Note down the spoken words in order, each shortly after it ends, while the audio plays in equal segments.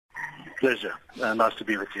Pleasure. Nice to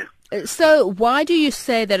be with you. So why do you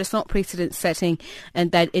say that it's not precedent setting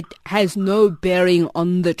and that it has no bearing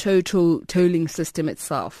on the total tolling system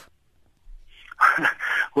itself?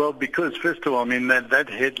 Well, because first of all, I mean, that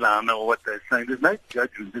headline or what they're saying, there's no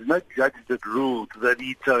judgment. There's no judge that ruled that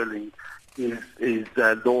e-tolling is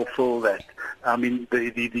lawful. That, I mean,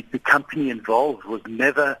 the company involved was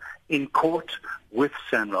never in court with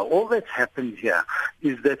SANRAL. All that's happened here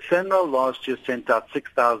is that SANRAL last year sent out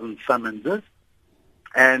 6,000 summonses.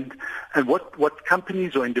 And what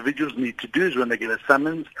companies or individuals need to do is when they get a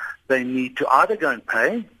summons, they need to either go and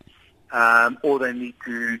pay or they need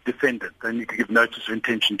to defend it. They need to give notice of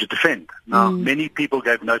intention to defend. Now, many people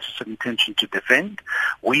gave notice of intention to defend.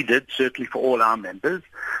 We did, certainly for all our members.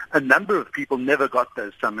 A number of people never got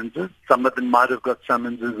those summonses. Some of them might have got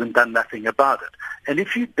summonses and done nothing about it. And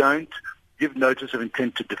if you don't give notice of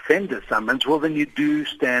intent to defend a summons, well, then you do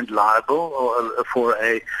stand liable for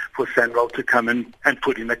SANRAL to come in and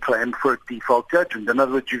put in a claim for a default judgment. In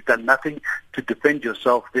other words, you've done nothing to defend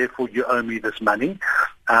yourself, therefore you owe me this money.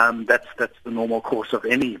 That's the normal course of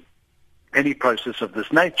any process of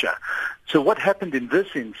this nature. So what happened in this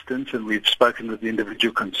instance, and we've spoken with the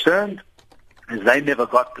individual concerned, is they never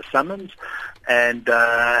got the summons, and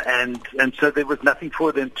so there was nothing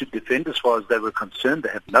for them to defend as far as they were concerned. They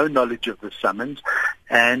had no knowledge of the summons,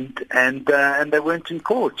 and they weren't in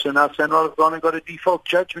court. So now SANRAL has gone and got a default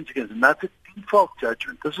judgment against them. Now, it's a default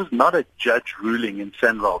judgment. This is not a judge ruling in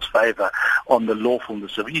SANRAL's favor on the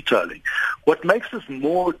lawfulness of e-tolling. What makes this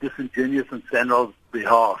more disingenuous on SANRAL's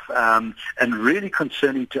behalf and really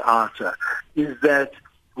concerning to ARTA is that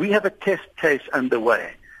we have a test case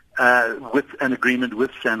underway with an agreement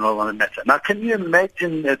with SANRAL on a matter. Now, can you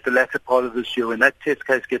imagine at the latter part of this year when that test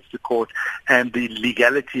case gets to court and the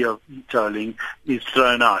legality of e-tolling is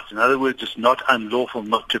thrown out? In other words, it's not unlawful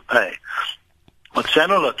not to pay. What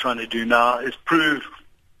SANRAL are trying to do now is prove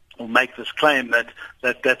or make this claim that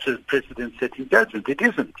that's a precedent-setting judgment. It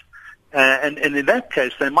isn't. And in that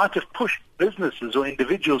case, they might have pushed businesses or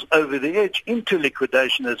individuals over the edge into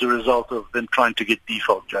liquidation as a result of them trying to get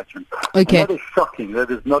default judgment. Okay. And that is shocking.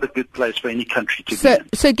 That is not a good place for any country to be in.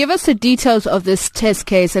 So give us the details of this test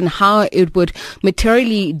case and how it would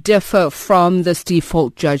materially differ from this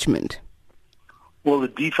default judgment. Well, the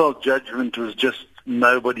default judgment was just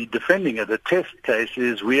nobody defending it. The test case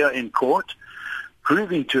is we are in court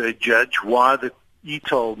proving to a judge why the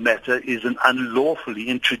e-toll matter is an unlawfully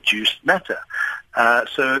introduced matter.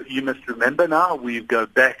 So you must remember now, we go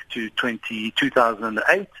back to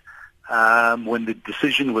 2008 when the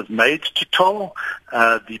decision was made to toll,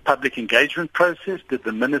 the public engagement process, did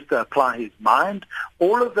the minister apply his mind?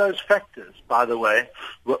 All of those factors, by the way,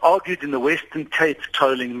 were argued in the Western Cape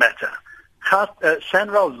tolling matter.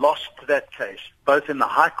 SANRAL lost that case, both in the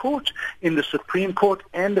High Court, in the Supreme Court,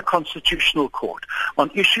 and the Constitutional Court, on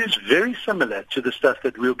issues very similar to the stuff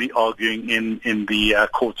that we'll be arguing in the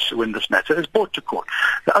courts when this matter is brought to court.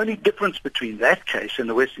 The only difference between that case in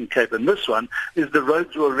the Western Cape and this one is the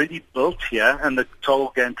roads were already built here and the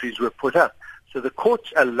toll gantries were put up. So the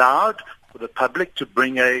courts allowed for the public to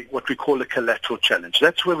bring what we call a collateral challenge.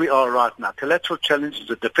 That's where we are right now. Collateral challenge is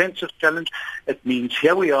a defensive challenge. It means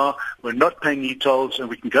here we are, we're not paying e-tolls, and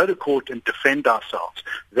we can go to court and defend ourselves.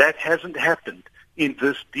 That hasn't happened in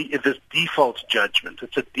this default judgment.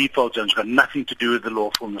 It's a default judgment. It's got nothing to do with the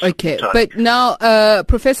lawfulness of the tolling. But now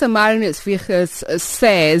Professor Marinus Wiegers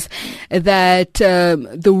says that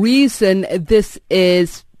the reason this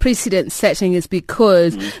is precedent setting is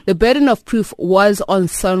because the burden of proof was on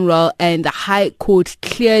SANRAL and the High Court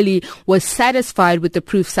clearly was satisfied with the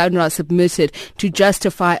proof SANRAL submitted to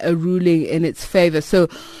justify a ruling in its favor. So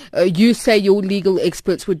you say your legal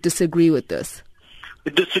experts would disagree with this? We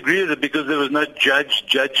disagree with it because there was no judge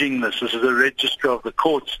judging this. This is a registrar of the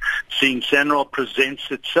courts seeing SANRAL presents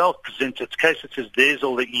its case. It says there's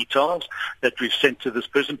all the e-tolls that we've sent to this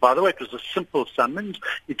person. By the way, it was a simple summons.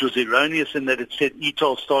 It was erroneous in that it said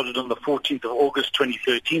e-tolls started on the 14th of August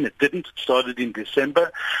 2013. It didn't. It started in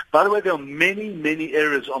December. By the way, there are many, many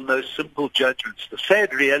errors on those simple judgments. The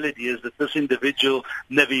sad reality is that this individual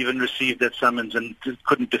never even received that summons and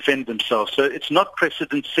couldn't defend themselves. So it's not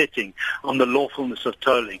precedent setting on the lawfulness of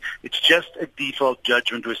tolling. It's just a default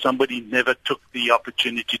judgment where somebody never took the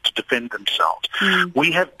opportunity to defend themselves.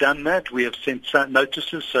 We have done that. We have sent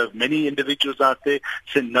notices, so many individuals out there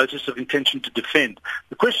sent notice of intention to defend.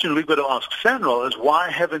 The question we've got to ask SANRAL is why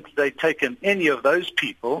haven't they taken any of those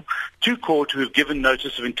people to court who have given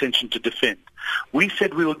notice of intention to defend? We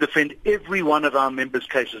said we will defend every one of our members'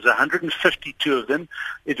 cases, 152 of them.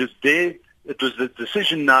 It is their it was the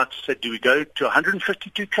decision now to say, do we go to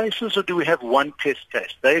 152 cases or do we have one test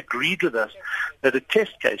case? They agreed with us that a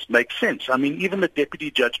test case makes sense. I mean, even the Deputy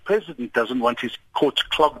Judge President doesn't want his courts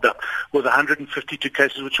clogged up with 152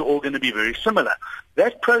 cases, which are all going to be very similar.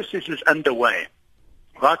 That process is underway.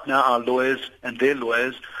 Right now, our lawyers and their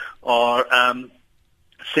lawyers are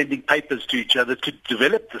sending papers to each other to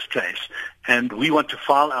develop this case, and we want to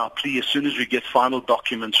file our plea as soon as we get final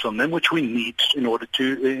documents from them, which we need in order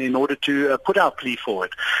to put our plea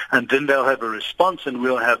forward, and then they'll have a response, and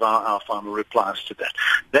we'll have our final replies to that.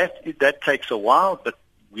 That takes a while, but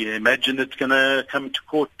we imagine it's going to come to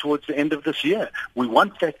court towards the end of this year. We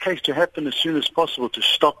want that case to happen as soon as possible to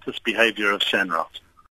stop this behavior of SANRAL.